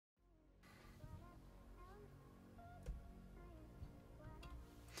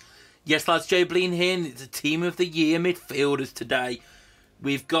Yes, lads, JOEBILINE here, and it's a Team of the Year midfielders today.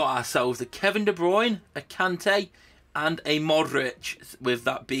 We've got ourselves a Kevin De Bruyne, a Kante, and a Modric, with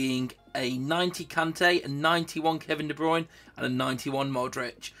that being a 90 Kante, a 91 Kevin De Bruyne, and a 91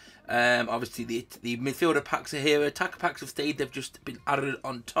 Modric. Obviously, the midfielder packs are here. Attacker packs have stayed. They've just been added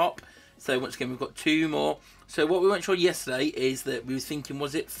on top. So once again, we've got two more. So what we went through yesterday is that we were thinking,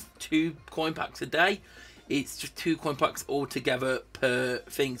 was it 2 coin packs a day? It's just 2 coin packs altogether per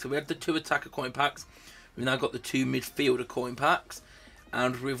thing. So we had the 2 attacker coin packs. We've now got the 2 midfielder coin packs.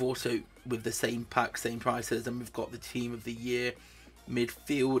 And we've also, with the same pack, same prices, and we've got the Team of the Year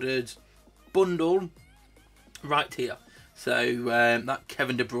midfielders bundle right here. So that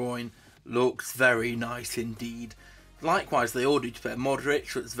Kevin De Bruyne looks very nice indeed. Likewise, they all do to pair.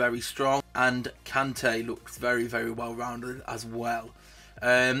 Modric looks very strong, and Kante looks very, very well rounded as well.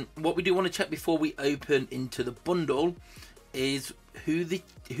 What we do want to check before we open into the bundle is who the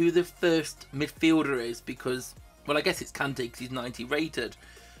first midfielder is, because, well, I guess it's Kante because he's 90 rated.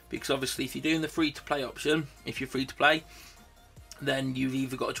 Because obviously, if you're doing the free to play option, if you're free to play, then you've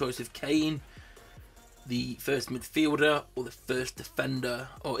either got a choice of Kane, the first midfielder, or the first defender.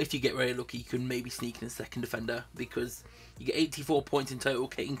 Or if you get very lucky, you can maybe sneak in a second defender, because you get 84 points in total.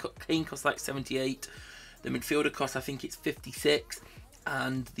 Kane costs like 78. The midfielder costs, I think it's 56.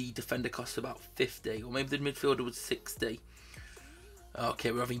 And the defender costs about 50. Or maybe the midfielder was 60. Okay,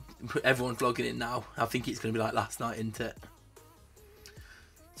 everyone's logging in now. I think it's going to be like last night, isn't it?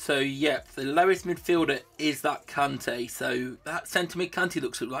 So, yeah, the lowest midfielder is that Kante. So, that centre mid Kante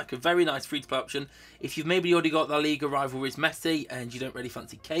looks like a very nice free-to-play option. If you've maybe already got La Liga rivalries Messi and you don't really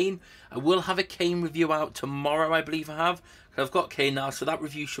fancy Kane, I will have a Kane review out tomorrow, I believe I have. I've got Kane now, so that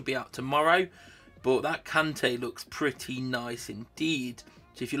review should be out tomorrow. But that Kante looks pretty nice indeed.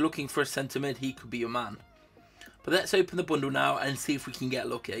 So, if you're looking for a centre mid, he could be your man. But let's open the bundle now and see if we can get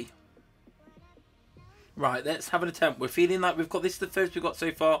lucky. Right, let's have an attempt. We're feeling like we've got, this is the first we've got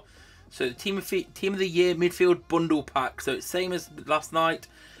so far. So the Team of the Year midfield bundle pack. So it's same as last night.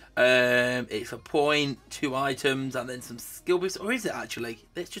 It's a point, 2 items, and then some skill boosts. Or is it actually?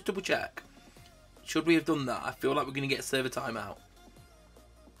 Let's just double check. Should we have done that? I feel like we're going to get server timeout.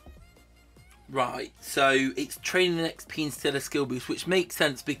 Right, so it's training and XP instead of skill boost, which makes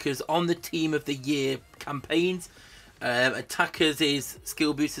sense because on the Team of the Year campaigns, attackers is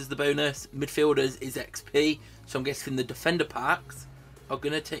skill boost as the bonus, midfielders is XP. So I'm guessing the defender packs are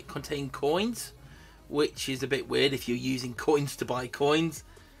going to contain coins, which is a bit weird if you're using coins to buy coins.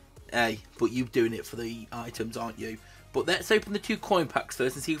 Hey, but you're doing it for the items, aren't you? But let's open the 2 coin packs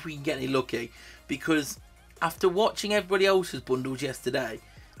first and see if we can get any lucky. Because after watching everybody else's bundles yesterday,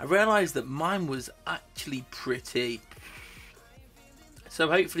 I realised that mine was actually pretty. So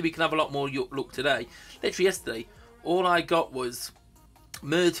hopefully we can have a lot more luck today. Literally yesterday, all I got was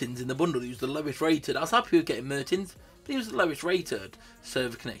Mertens in the bundle. He was the lowest rated. I was happy with getting Mertens, but he was the lowest rated.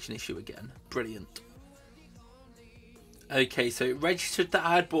 Server connection issue again. Brilliant. Okay, so it registered that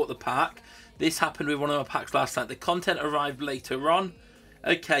I had bought the pack. This happened with one of my packs last night. The content arrived later on.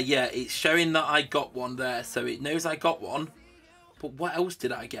 Okay, yeah, it's showing that I got one there. So it knows I got one. But what else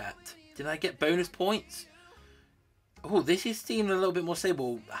did I get? Did I get bonus points? Oh, this is seeming a little bit more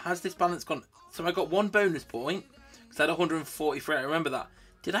stable. Has this balance gone? So I got 1 bonus point. Because I had 143, I remember that.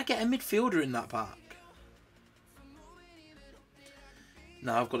 Did I get a midfielder in that pack?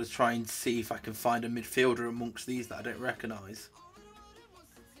 Now I've got to try and see if I can find a midfielder amongst these that I don't recognise.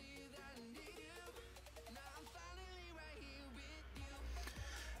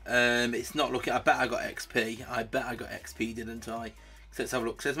 It's not looking. I bet I got XP. I bet I got XP, didn't I? So let's have a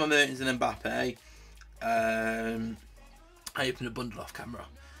look. Says my Mertens and Mbappe. I opened a bundle off camera.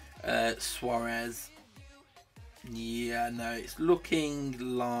 Suarez. Yeah, no, it's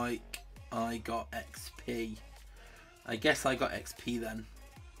looking like I got XP. I guess I got XP then.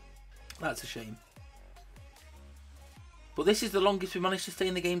 That's a shame. But this is the longest we managed to stay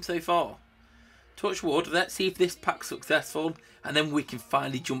in the game so far. Touch wood. Let's see if this pack's successful, and then we can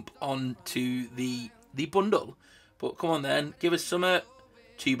finally jump on to the bundle. But come on then, give us some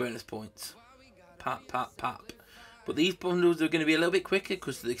 2 bonus points. Pap, pap, pap. But these bundles are going to be a little bit quicker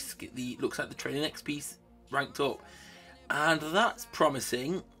because the looks like the training XP's ranked up, and that's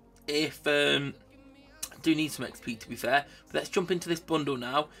promising. If I do need some XP to be fair, but let's jump into this bundle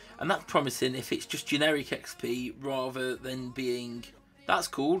now, and that's promising if it's just generic XP rather than being, that's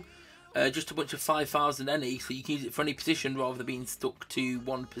cool. Just a bunch of 5,000 any, so you can use it for any position rather than being stuck to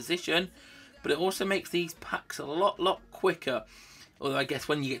one position. But it also makes these packs a lot quicker. Although I guess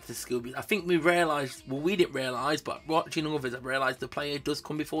when you get to the skill boost, I think we realised, well, we didn't realise, but watching others, I realised the player does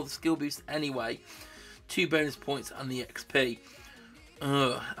come before the skill boost anyway. 2 bonus points and the XP.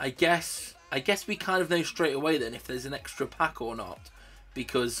 I guess we kind of know straight away then if there's an extra pack or not,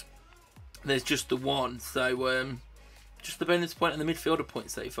 because there's just the one. So just the bonus point and the midfielder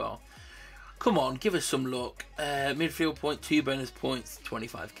point so far. Come on, give us some luck. Midfield point, 2 bonus points,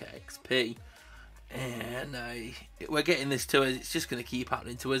 25k XP. No, we're getting this to us. It's just going to keep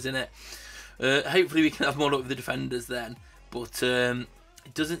happening to us, isn't it? Hopefully we can have more luck with the defenders then. But it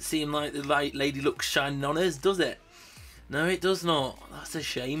doesn't seem like the lady luck's shining on us, does it? No, it does not. That's a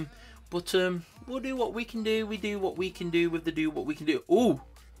shame. But we'll do what we can do. We do what we can do with the do what we can do. Ooh.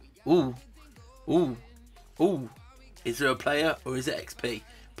 Ooh. Ooh. Ooh. Is there a player or is it XP?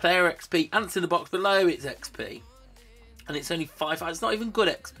 Player XP. Answer in the box below. It's XP. And it's only 5. It's not even good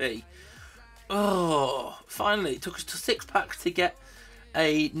XP. Oh, finally. It took us to 6 packs to get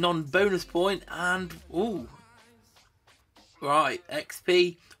a non-bonus point. And, ooh. Right.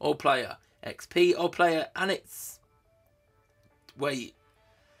 XP or player. XP or player. And it's... Wait.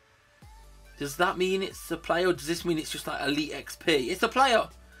 Does that mean it's a player or does this mean it's just like elite XP? It's a player.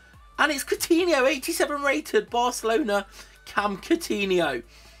 And it's Coutinho. 87 rated. Barcelona. Cam Coutinho.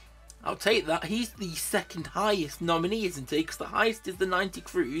 I'll take that. He's the second highest nominee, isn't he? Because the highest is the 90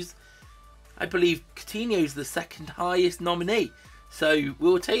 Cruz. I believe Coutinho's the second highest nominee. So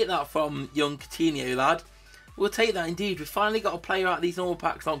we'll take that from young Coutinho, lad. We'll take that indeed. We've finally got a player out of these normal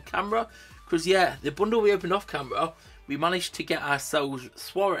packs on camera. Because, yeah, the bundle we opened off camera, we managed to get ourselves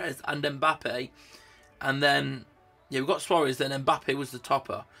Suarez and Mbappe. And then, yeah, we got Suarez, then Mbappe was the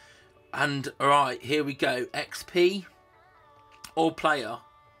topper. And, alright, here we go. XP or player?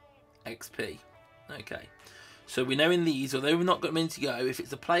 XP. Okay. So we know in these, although we've not got them in to go, if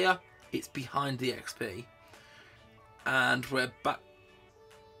it's a player, it's behind the XP. And we're back.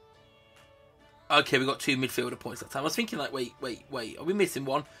 Okay, we got 2 midfielder points that time. I was thinking like, wait, are we missing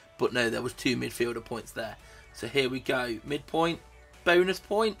one? But no, there was 2 midfielder points there. So here we go. Midpoint, bonus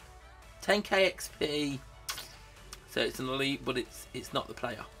point, 10k XP. So it's an elite, but it's not the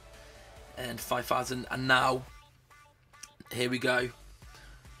player. And 5,000. And now, here we go.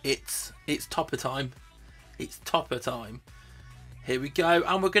 It's topper time. It's topper time. Here we go.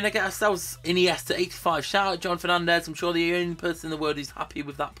 And we're going to get ourselves Iniesta 85. Shout out John Fernandez. I'm sure the only person in the world who's happy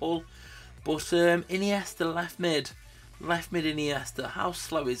with that pull. But Iniesta left mid. Left mid Iniesta. How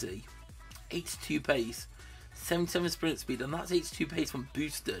slow is he? 82 pace. 77 sprint speed. And that's 82 pace from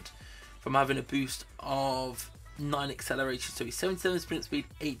boosted. From having a boost of 9 acceleration. So he's 77 sprint speed,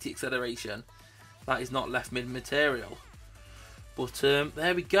 80 acceleration. That is not left mid material. But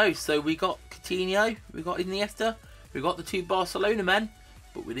there we go. So we got Coutinho, we got Iniesta, we got the 2 Barcelona men,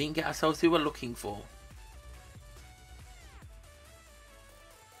 but we didn't get ourselves who we're looking for.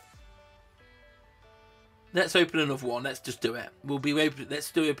 Let's open another one. Let's just do it.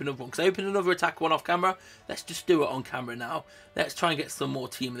 Let's open another one. Because I opened another attack one off camera. Let's just do it on camera now. Let's try and get some more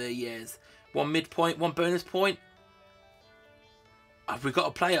team of the years. 1 midpoint, 1 bonus point. Have we got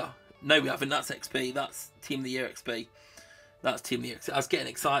a player? No, we haven't. That's XP. That's team of the year XP. That's Team the X. I was getting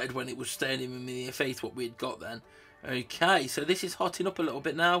excited when it was staring in the face what we'd got then. Okay, so this is hotting up a little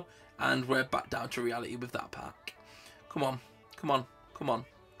bit now. And we're back down to reality with that pack. Come on. Come on. Come on.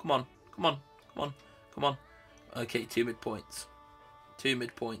 Come on. Come on. Come on. Come on. Okay, 2 midpoints. 2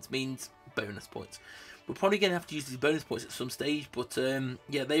 midpoints means bonus points. We're probably going to have to use these bonus points at some stage. But,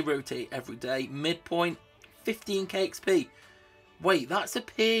 yeah, they rotate every day. Midpoint, 15k XP. Wait, that's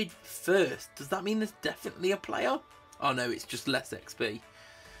appeared first. Does that mean there's definitely a player? Oh no, it's just less XP.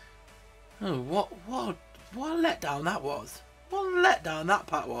 Oh, what a letdown that was. What a letdown that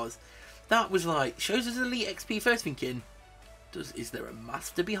pack was. That was like, shows us elite XP first, thinking, is there a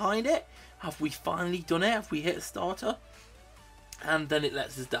master behind it? Have we finally done it? Have we hit a starter? And then it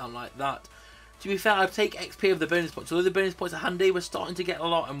lets us down like that. To be fair, I'd take XP of the bonus points. Although the bonus points are handy, we're starting to get a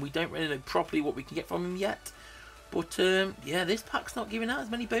lot and we don't really know properly what we can get from them yet. But yeah, this pack's not giving out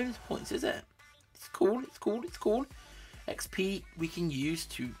as many bonus points, is it? It's cool, it's cool, it's cool. XP we can use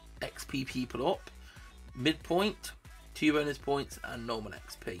to XP people up. Midpoint, 2 bonus points and normal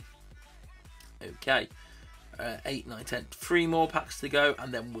XP. Okay, 8, 9, 10. 3 more packs to go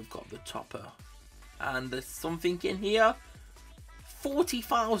and then we've got the topper. And there's something in here.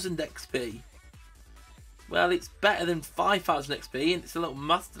 40,000 XP. Well, it's better than 5,000 XP and it's a little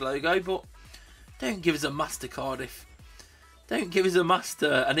master logo, but don't give us a MasterCard if... Don't give us a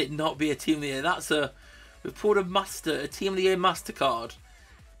master and it not be a team of the year. That's a... We've pulled a team of the year MasterCard.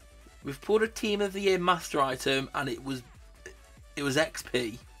 We've pulled a team of the year master item and it was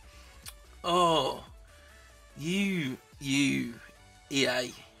XP. Oh, you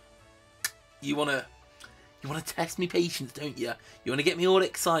EA, you wanna test me patience, don't you? You wanna get me all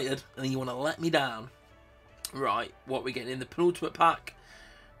excited and then you wanna let me down. Right, what we're getting in the penultimate pack.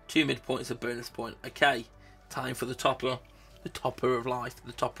 2 midpoints, a bonus point. Okay, time for the topper. The topper of life,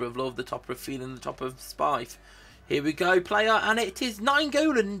 the topper of love, the topper of feeling, the topper of spife. Here we go, player, and it is 9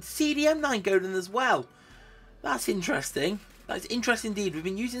 golden, CDM 9 golden as well. That's interesting. That's interesting indeed. We've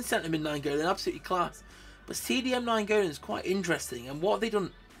been using Sentiment 9 golden, absolutely class. But CDM 9 golden is quite interesting. And what have they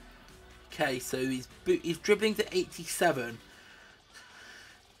done? Okay, so he's dribbling to 87.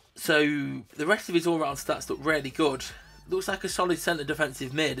 So the rest of his all-round stats look really good. Looks like a solid centre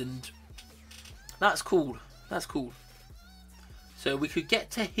defensive mid, and that's cool. That's cool. So we could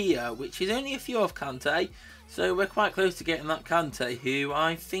get to here, which is only a few off Kante. So we're quite close to getting that Kante, who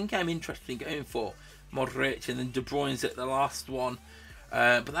I think I'm interested in going for. Modric, and then De Bruyne's at the last one.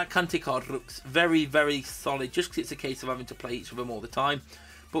 But that Kante card looks very, very solid, just because it's a case of having to play each of them all the time.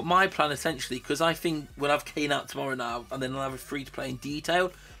 But my plan, essentially, because I think we'll have Kane out tomorrow now, and then I'll have a free-to-play in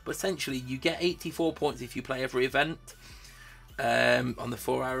detail. But essentially, you get 84 points if you play every event on the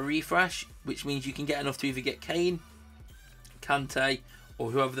 4-hour refresh, which means you can get enough to either get Kane, Kante,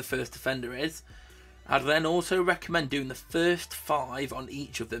 or whoever the first defender is. I'd then also recommend doing the first 5 on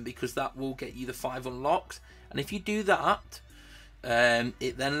each of them, because that will get you the 5 unlocks. And if you do that,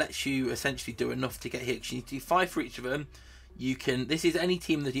 it then lets you essentially do enough to get here. You need to do 5 for each of them. You can. This is any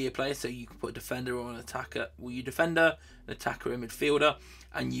team of the year player, so you can put a defender or an attacker. Well, you defender, an attacker, a midfielder,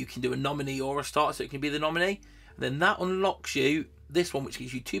 and you can do a nominee or a starter, so it can be the nominee. And then that unlocks you this one, which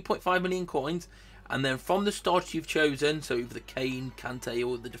gives you 2.5 million coins. And then from the starter you've chosen, so either the Kane, Kante,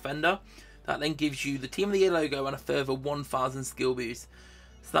 or the defender, that then gives you the team of the year logo and a further 1,000 skill boost.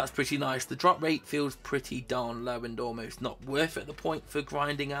 So that's pretty nice. The drop rate feels pretty darn low and almost not worth it at the point for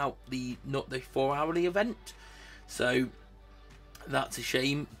grinding out the 4-hourly event. So that's a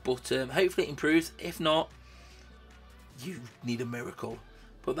shame, but hopefully it improves. If not, you need a miracle.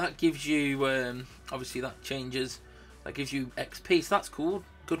 But that gives you, obviously that changes, that gives you XP, so that's cool.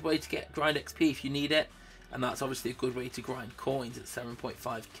 Good way to get grind XP if you need it, and that's obviously a good way to grind coins at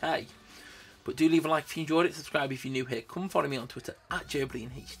 7.5k. But do leave a like if you enjoyed it, subscribe if you're new here, come follow me on Twitter at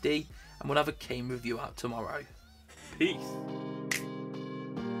joebilineHD, and we'll have a game review out tomorrow. Peace.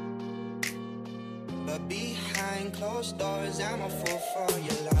 But behind closed doors, I'm a fool for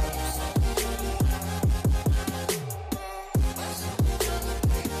your love.